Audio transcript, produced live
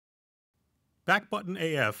back button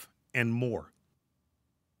AF, and more.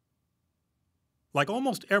 Like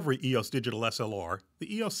almost every EOS digital SLR,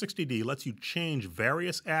 the EOS 60D lets you change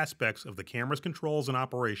various aspects of the camera's controls and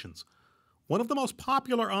operations. One of the most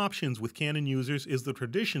popular options with Canon users is the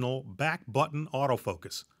traditional back button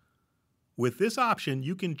autofocus. With this option,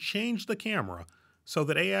 you can change the camera so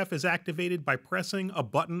that AF is activated by pressing a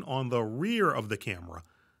button on the rear of the camera,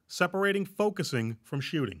 separating focusing from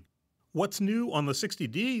shooting. What's new on the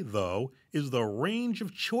 60D, though, is the range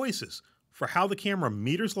of choices for how the camera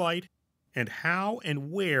meters light and how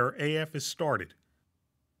and where AF is started.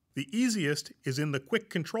 The easiest is in the Quick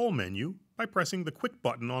Control menu by pressing the Quick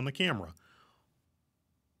button on the camera.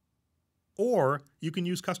 Or you can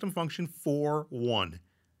use custom function 4.1.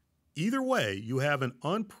 Either way, you have an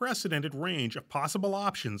unprecedented range of possible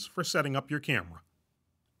options for setting up your camera.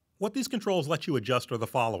 What these controls let you adjust are the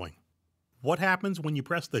following. What happens when you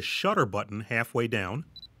press the shutter button halfway down?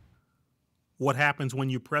 What happens when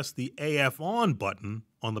you press the AF on button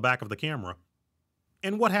on the back of the camera?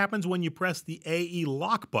 And what happens when you press the AE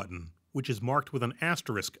lock button, which is marked with an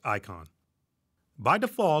asterisk icon? By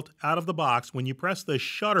default, out of the box, when you press the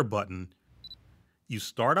shutter button, you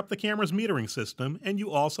start up the camera's metering system and you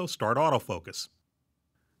also start autofocus.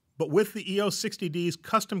 But with the EOS 60D's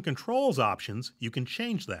custom controls options, you can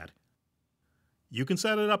change that. You can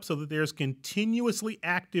set it up so that there's continuously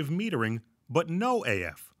active metering, but no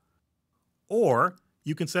AF. Or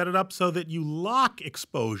you can set it up so that you lock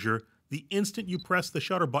exposure the instant you press the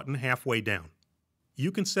shutter button halfway down.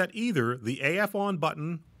 You can set either the AF on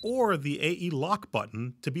button or the AE lock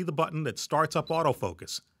button to be the button that starts up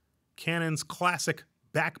autofocus, Canon's classic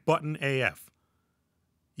back button AF.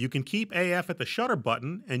 You can keep AF at the shutter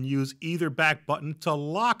button and use either back button to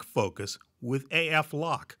lock focus with AF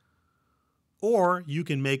lock. Or you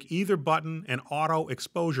can make either button an auto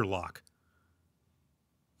exposure lock.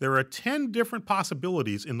 There are 10 different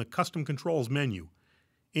possibilities in the custom controls menu.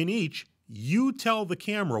 In each, you tell the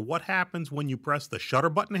camera what happens when you press the shutter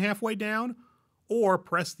button halfway down or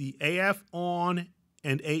press the AF on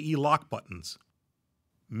and AE lock buttons.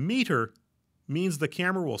 Meter means the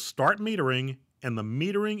camera will start metering and the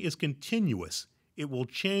metering is continuous. It will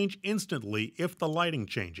change instantly if the lighting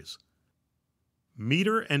changes.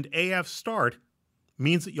 Meter and AF start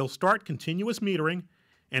means that you'll start continuous metering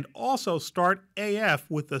and also start AF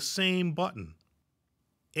with the same button.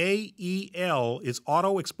 AEL is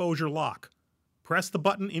auto exposure lock. Press the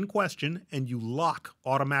button in question and you lock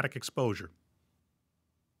automatic exposure.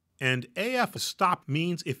 And AF stop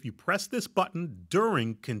means if you press this button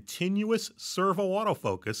during continuous servo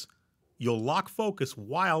autofocus, you'll lock focus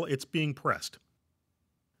while it's being pressed.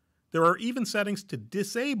 There are even settings to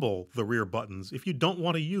disable the rear buttons if you don't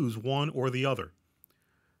want to use one or the other.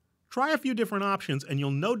 Try a few different options and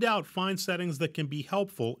you'll no doubt find settings that can be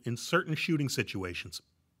helpful in certain shooting situations.